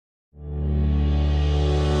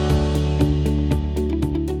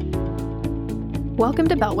Welcome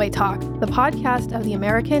to Beltway Talk, the podcast of the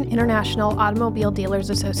American International Automobile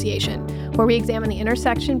Dealers Association, where we examine the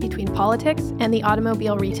intersection between politics and the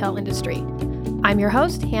automobile retail industry. I'm your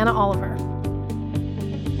host, Hannah Oliver.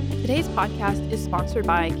 Today's podcast is sponsored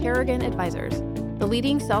by Kerrigan Advisors, the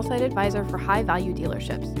leading sell-side advisor for high-value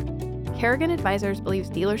dealerships. Kerrigan Advisors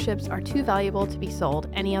believes dealerships are too valuable to be sold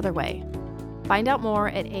any other way. Find out more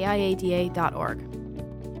at aiada.org.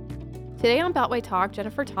 Today on Beltway Talk,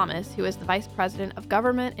 Jennifer Thomas, who is the Vice President of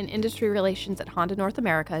Government and Industry Relations at Honda North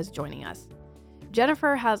America, is joining us.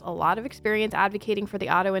 Jennifer has a lot of experience advocating for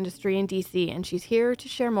the auto industry in DC, and she's here to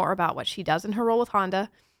share more about what she does in her role with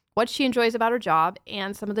Honda, what she enjoys about her job,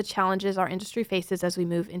 and some of the challenges our industry faces as we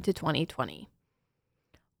move into 2020.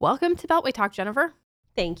 Welcome to Beltway Talk, Jennifer.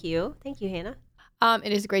 Thank you. Thank you, Hannah.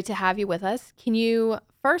 It is great to have you with us. Can you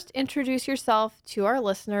first introduce yourself to our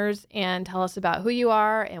listeners and tell us about who you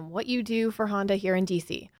are and what you do for Honda here in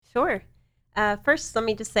DC? Sure. First, let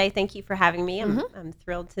me just say thank you for having me. I'm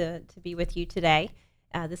thrilled to be with you today.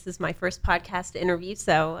 This is my first podcast interview,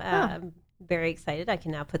 so I'm very excited. I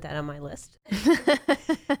can now put that on my list.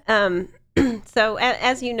 So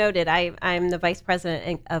as you noted, I'm the Vice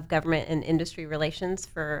President of Government and Industry Relations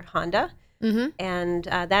for Honda. Mm-hmm. And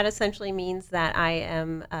that essentially means that I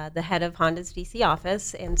am the head of Honda's DC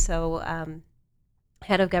office, and so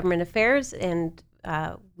head of government affairs, and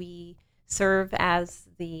we serve as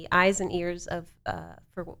the eyes and ears of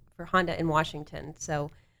for Honda in Washington. So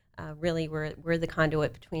really, we're the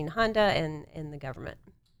conduit between Honda and the government.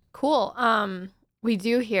 Cool. We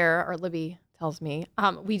do hear, or Libby tells me,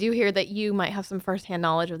 we do hear that you might have some firsthand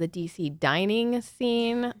knowledge of the DC dining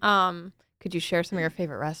scene. Could you share some of your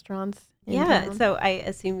favorite restaurants? Yeah, so I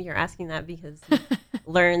assume you're asking that because you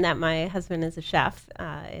learned that my husband is a chef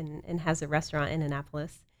and has a restaurant in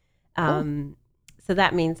Annapolis. Cool. So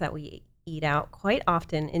that means that we eat out quite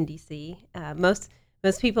often in DC. Most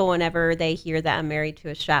people, whenever they hear that I'm married to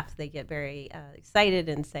a chef, they get very excited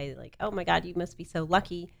and say, like, oh my God, you must be so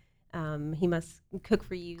lucky. He must cook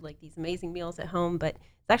for you like these amazing meals at home. But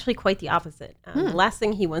it's actually quite the opposite. The last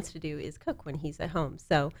thing he wants to do is cook when he's at home.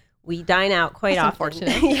 So we dine out quite often.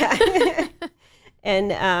 Unfortunate. Yeah.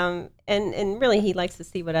 And really he likes to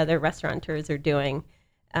see what other restaurateurs are doing.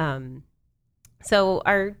 So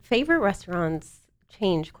our favorite restaurants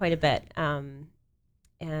change quite a bit.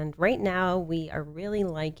 And right now we are really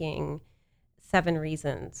liking Seven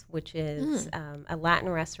Reasons, which is a Latin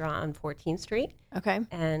restaurant on 14th Street. Okay.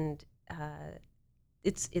 And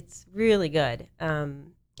it's really good.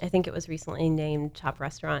 I think it was recently named top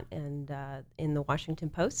restaurant and in the Washington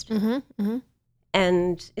Post. Mm-hmm, mm-hmm.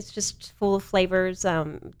 And it's just full of flavors.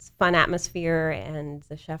 It's fun atmosphere, and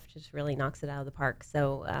the chef just really knocks it out of the park.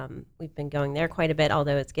 So we've been going there quite a bit,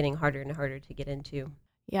 although it's getting harder and harder to get into.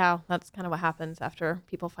 Yeah, that's kind of what happens after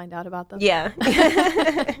people find out about them. Yeah.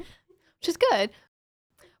 Which is good.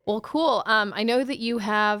 Well, cool. I know that you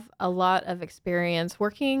have a lot of experience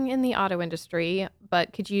working in the auto industry,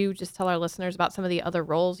 but could you just tell our listeners about some of the other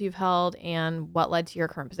roles you've held and what led to your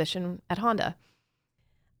current position at Honda?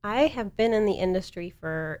 I have been in the industry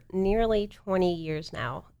for nearly 20 years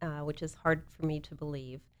now, which is hard for me to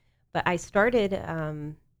believe. But I started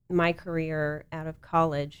my career out of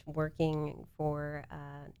college working for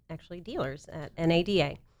actually dealers at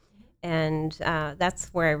NADA. And that's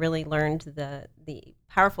where I really learned the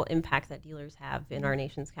powerful impact that dealers have in our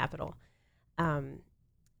nation's capital.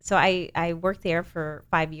 So I worked there for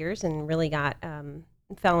 5 years and really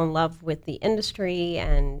fell in love with the industry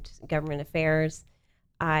and government affairs.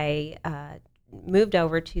 I moved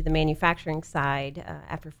over to the manufacturing side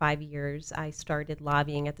after 5 years. I started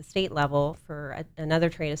lobbying at the state level for another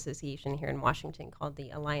trade association here in Washington called the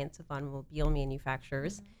Alliance of Automobile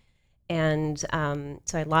Manufacturers. Mm-hmm. And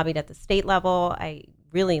so I lobbied at the state level. I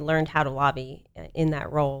really learned how to lobby in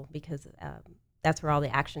that role because that's where all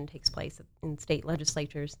the action takes place in state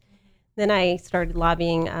legislatures. Mm-hmm. Then I started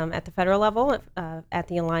lobbying at the federal level at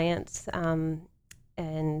the Alliance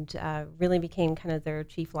and really became kind of their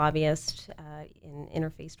chief lobbyist and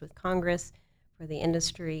interfaced with Congress for the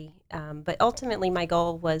industry. But ultimately my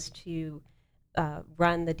goal was to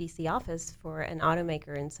run the DC office for an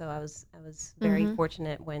automaker, and so I was very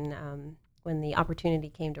fortunate when the opportunity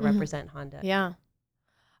came to represent Honda. Yeah.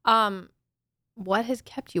 What has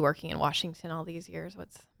kept you working in Washington all these years?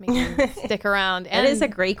 What's making you stick around? That is a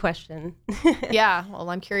great question. Yeah. Well,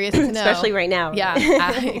 I'm curious to know, especially right now. Yeah.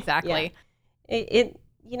 Exactly.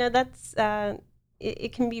 Yeah.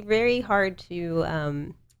 It can be very hard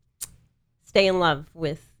to stay in love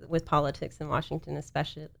with politics in Washington,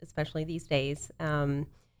 especially these days.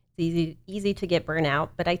 It's easy to get burnt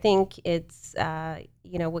out, but I think it's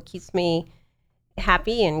what keeps me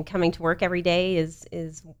happy, and coming to work every day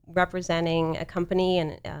is representing a company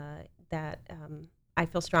and that I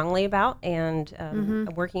feel strongly about, and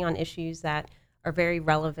working on issues that are very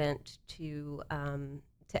relevant to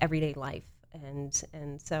everyday life,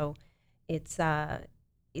 and so it's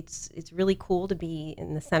really cool to be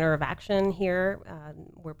in the center of action here,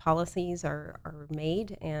 where policies are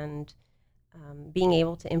made, and being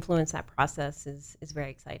able to influence that process is very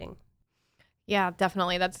exciting. Yeah,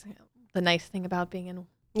 definitely. That's the nice thing about being in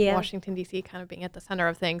Washington, D.C., kind of being at the center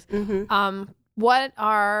of things. What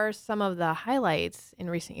are some of the highlights in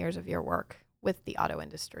recent years of your work with the auto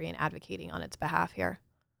industry and advocating on its behalf here?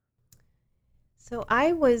 So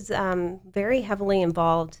I was very heavily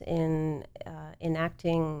involved in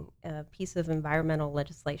enacting a piece of environmental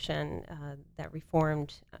legislation that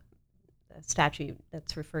reformed a statute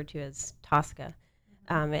that's referred to as TSCA,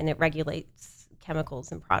 and it regulates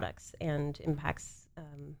chemicals and products and impacts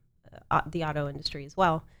the auto industry as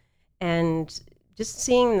well. And just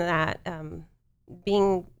seeing that,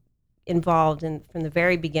 being involved from the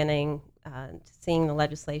very beginning, seeing the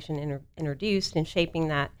legislation introduced and shaping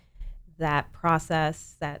that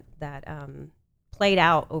process that played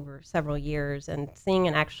out over several years, and seeing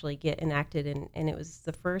it actually get enacted, and it was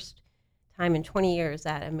the first time in 20 years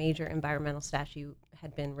that a major environmental statute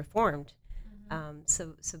had been reformed.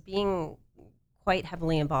 So being quite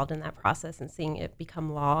heavily involved in that process and seeing it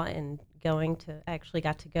become law, and I actually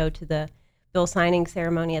got to go to the bill signing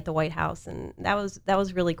ceremony at the White House, and that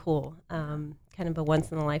was really cool, kind of a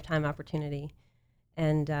once in a lifetime opportunity.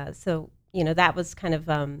 And so that was kind of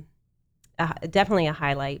definitely a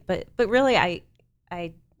highlight, but really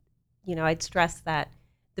I'd stress that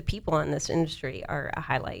the people in this industry are a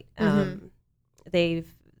highlight. The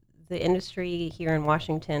industry here in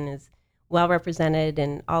Washington is well represented,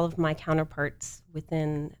 and all of my counterparts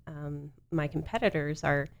within my competitors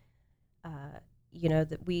are,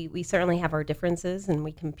 that we certainly have our differences and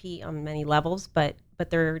we compete on many levels, but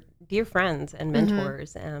they're dear friends and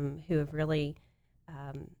mentors who have really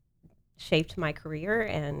shaped my career,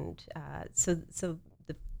 and so the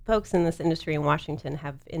folks in this industry in Washington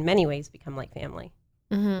have in many ways become like family,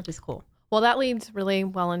 which is cool. Well, that leads really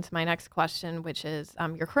well into my next question, which is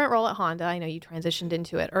your current role at Honda. I know you transitioned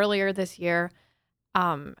into it earlier this year.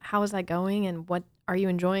 How is that going, and what are you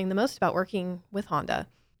enjoying the most about working with Honda?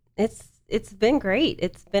 It's been great.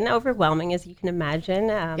 It's been overwhelming, as you can imagine.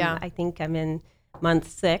 I think I'm in month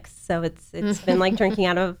 6, so it's been like drinking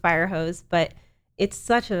out of a fire hose, but it's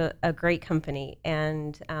such a great company,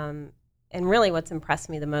 and really what's impressed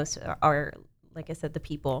me the most are, like I said, the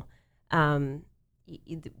people.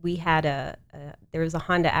 We had there was a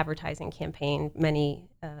Honda advertising campaign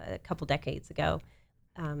a couple decades ago,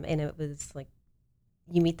 and it was like,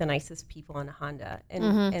 you meet the nicest people in a Honda,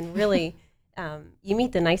 and really you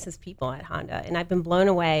meet the nicest people at Honda, and I've been blown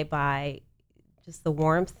away by just the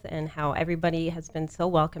warmth and how everybody has been so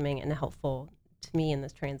welcoming and helpful to me in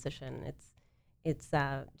this transition. It's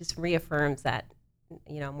just reaffirms that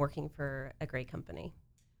I'm working for a great company.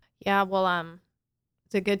 Yeah, well,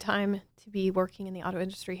 it's a good time to be working in the auto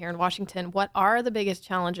industry here in Washington. What are the biggest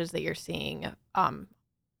challenges that you're seeing,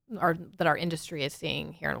 or that our industry is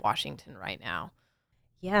seeing here in Washington right now?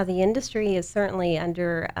 Yeah, the industry is certainly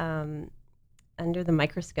under the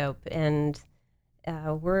microscope, and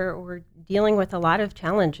we're dealing with a lot of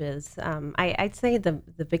challenges. I'd say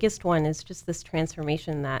the biggest one is just this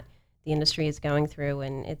transformation that the industry is going through,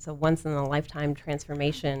 and it's a once in a lifetime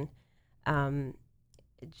transformation.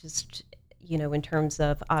 Just in terms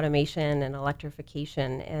of automation and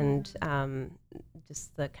electrification, and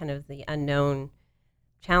just the kind of the unknown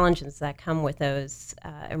challenges that come with those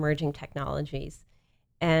emerging technologies.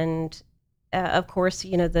 And of course,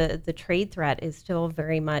 the trade threat is still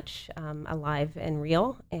very much alive and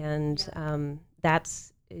real, and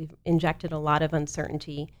that's injected a lot of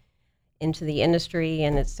uncertainty into the industry,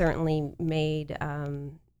 and it's certainly made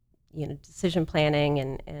decision planning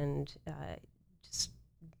and just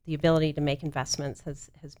the ability to make investments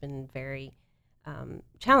has been very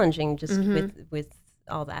challenging, just with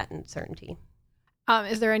all that uncertainty.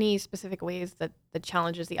 Is there any specific ways that the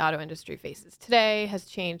challenges the auto industry faces today has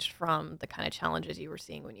changed from the kind of challenges you were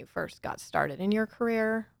seeing when you first got started in your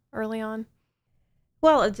career early on?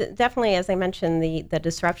 Well, definitely, as I mentioned, the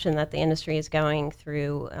disruption that the industry is going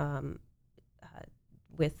through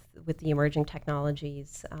with the emerging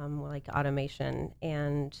technologies like automation,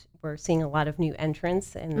 and we're seeing a lot of new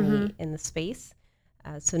entrants in the space.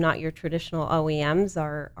 So not your traditional OEMs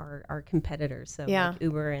are our competitors, so like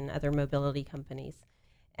Uber and other mobility companies.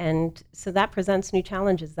 And so that presents new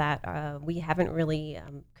challenges that we haven't really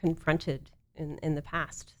confronted in the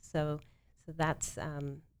past. So that's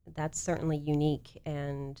that's certainly unique.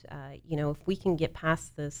 And if we can get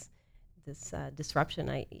past this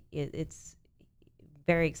disruption, it's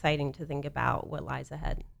very exciting to think about what lies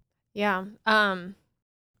ahead. Yeah.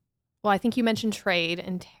 Well, I think you mentioned trade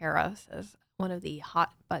and tariffs as one of the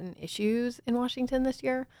hot button issues in Washington this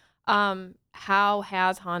year. How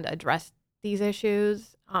has Honda addressed these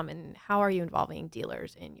issues? And how are you involving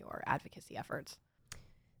dealers in your advocacy efforts?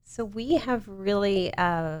 So we have really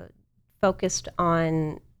focused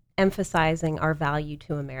on emphasizing our value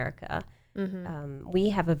to America. Mm-hmm. We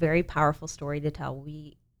have a very powerful story to tell.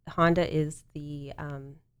 Honda is we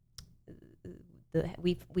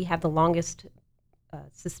have the longest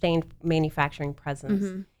sustained manufacturing presence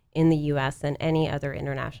Mm-hmm. in the U.S. than any other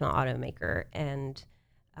international automaker, and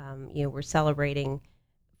we're celebrating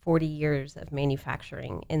 40 years of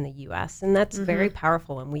manufacturing in the U.S., and that's very Mm-hmm.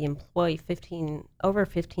 powerful. And we employ over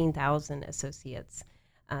 15,000 associates.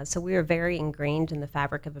 So we are very ingrained in the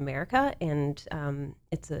fabric of America, and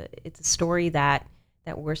it's a story that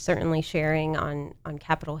we're certainly sharing on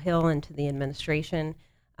Capitol Hill and to the administration,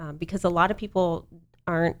 because a lot of people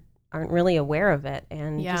aren't really aware of it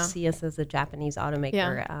and Yeah. just see us as a Japanese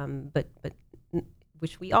automaker, Yeah. but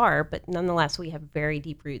which we are, but nonetheless we have very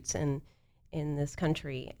deep roots in this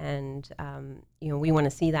country, and we want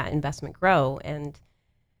to see that investment grow. And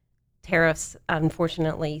tariffs,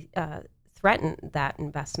 unfortunately, threaten that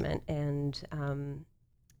investment and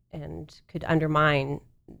could undermine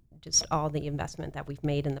just all the investment that we've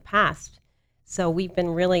made in the past. So we've been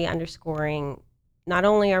really underscoring not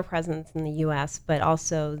only our presence in the U.S., but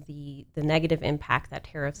also the negative impact that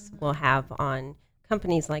tariffs will have on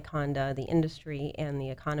companies like Honda, the industry, and the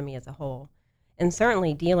economy as a whole. And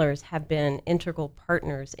certainly dealers have been integral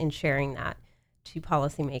partners in sharing that to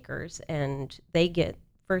policymakers, and they get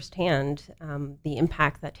firsthand the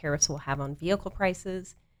impact that tariffs will have on vehicle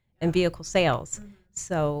prices and vehicle sales.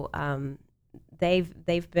 So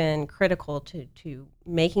they've been critical to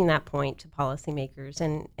making that point to policymakers,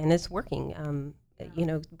 and it's working.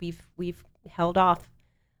 We've held off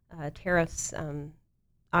tariffs,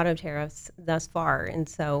 auto tariffs thus far, and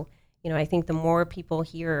so I think the more people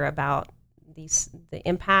hear about the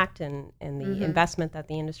impact and the Mm-hmm. investment that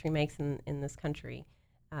the industry makes in this country,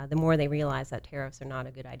 the more they realize that tariffs are not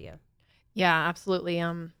a good idea. Yeah, absolutely.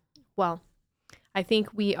 Well, I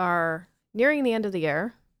think we are nearing the end of the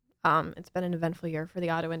year. It's been an eventful year for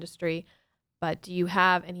the auto industry, but do you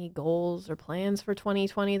have any goals or plans for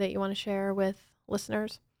 2020 that you want to share with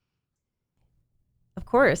listeners? Of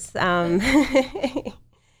course.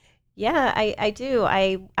 Yeah, I do.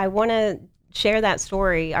 I want to share that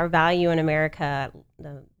story, our value in America,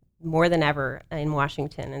 more than ever in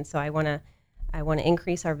Washington. And so I want to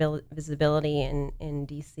increase our visibility in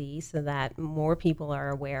DC so that more people are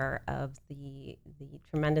aware of the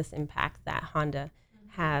tremendous impact that Honda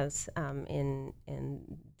has in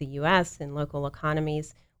the U.S. and local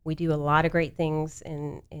economies. We do a lot of great things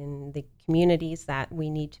in the communities that we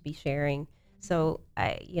need to be sharing. So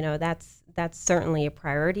that's certainly a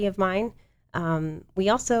priority of mine. We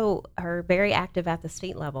also are very active at the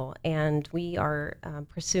state level, and we are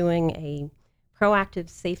pursuing a proactive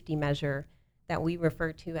safety measure that we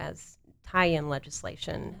refer to as tie-in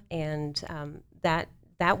legislation, and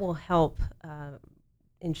that will help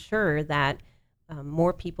ensure that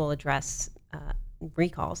more people address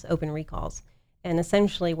recalls, open recalls. And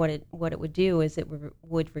essentially, what it would do is it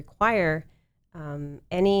would require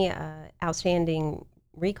any outstanding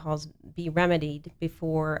recalls be remedied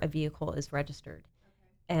before a vehicle is registered.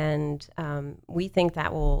 And we think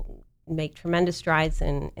that will make tremendous strides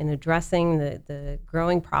in addressing the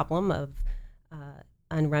growing problem of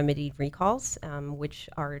unremedied recalls, which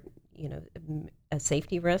are a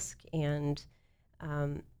safety risk. And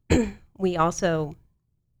we also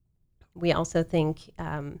think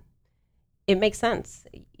it makes sense.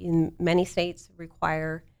 In many states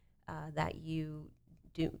require that you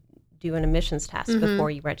do an emissions test before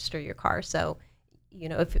you register your car. So,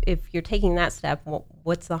 if you're taking that step,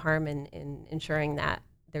 what's the harm in ensuring that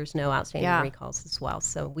there's no outstanding recalls as well?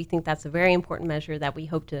 So we think that's a very important measure that we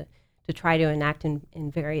hope to try to enact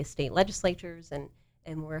in various state legislatures,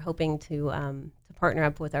 and we're hoping to partner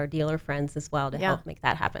up with our dealer friends as well to help make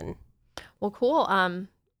that happen. Well, cool. I'm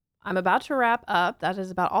about to wrap up. That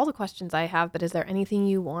is about all the questions I have, but is there anything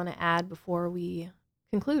you want to add before we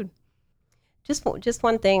conclude? Just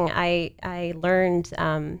one thing I learned.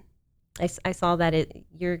 I saw that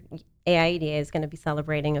your AIADA is going to be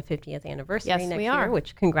celebrating a 50th anniversary next year,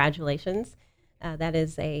 which congratulations. That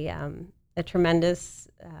is a tremendous,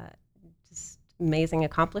 just amazing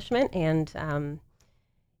accomplishment. And,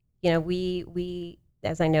 we,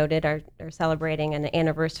 as I noted, are celebrating an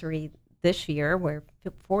anniversary this year. We're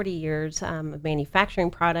 40 years of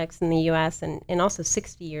manufacturing products in the U.S. and also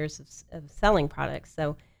 60 years of selling products.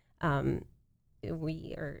 So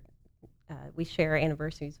we share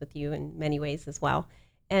anniversaries with you in many ways as well.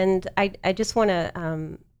 And I just want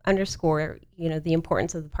to underscore, the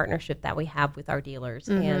importance of the partnership that we have with our dealers.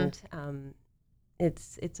 Mm-hmm. And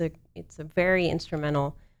it's a very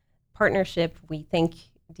instrumental partnership. We thank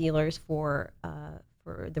dealers for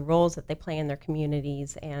the roles that they play in their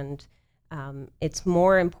communities, and it's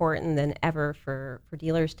more important than ever for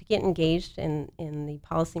dealers to get engaged in the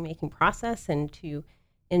policymaking process and to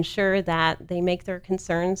ensure that they make their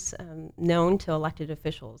concerns known to elected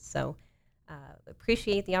officials. So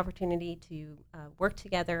appreciate the opportunity to work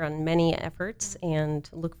together on many efforts and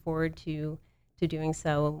look forward to doing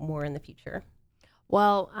so more in the future.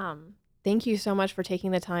 Well, thank you so much for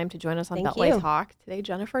taking the time to join us on Beltway Talk today,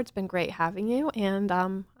 Jennifer. It's been great having you, and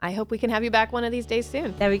I hope we can have you back one of these days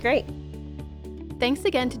soon. That'd be great. Thanks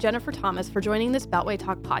again to Jennifer Thomas for joining this Beltway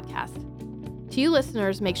Talk podcast. To you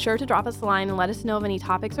listeners, make sure to drop us a line and let us know of any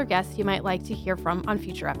topics or guests you might like to hear from on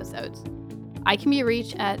future episodes. I can be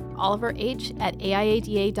reached at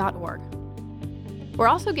oliverh@aiada.org. We're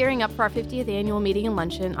also gearing up for our 50th annual meeting and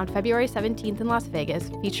luncheon on February 17th in Las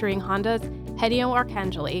Vegas, featuring Honda's Hideo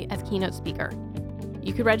Arcangeli as keynote speaker.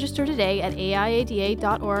 You can register today at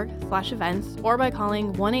aiada.org/events or by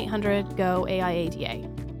calling 1-800-GO-AIADA.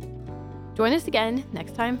 Join us again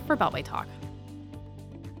next time for Beltway Talk.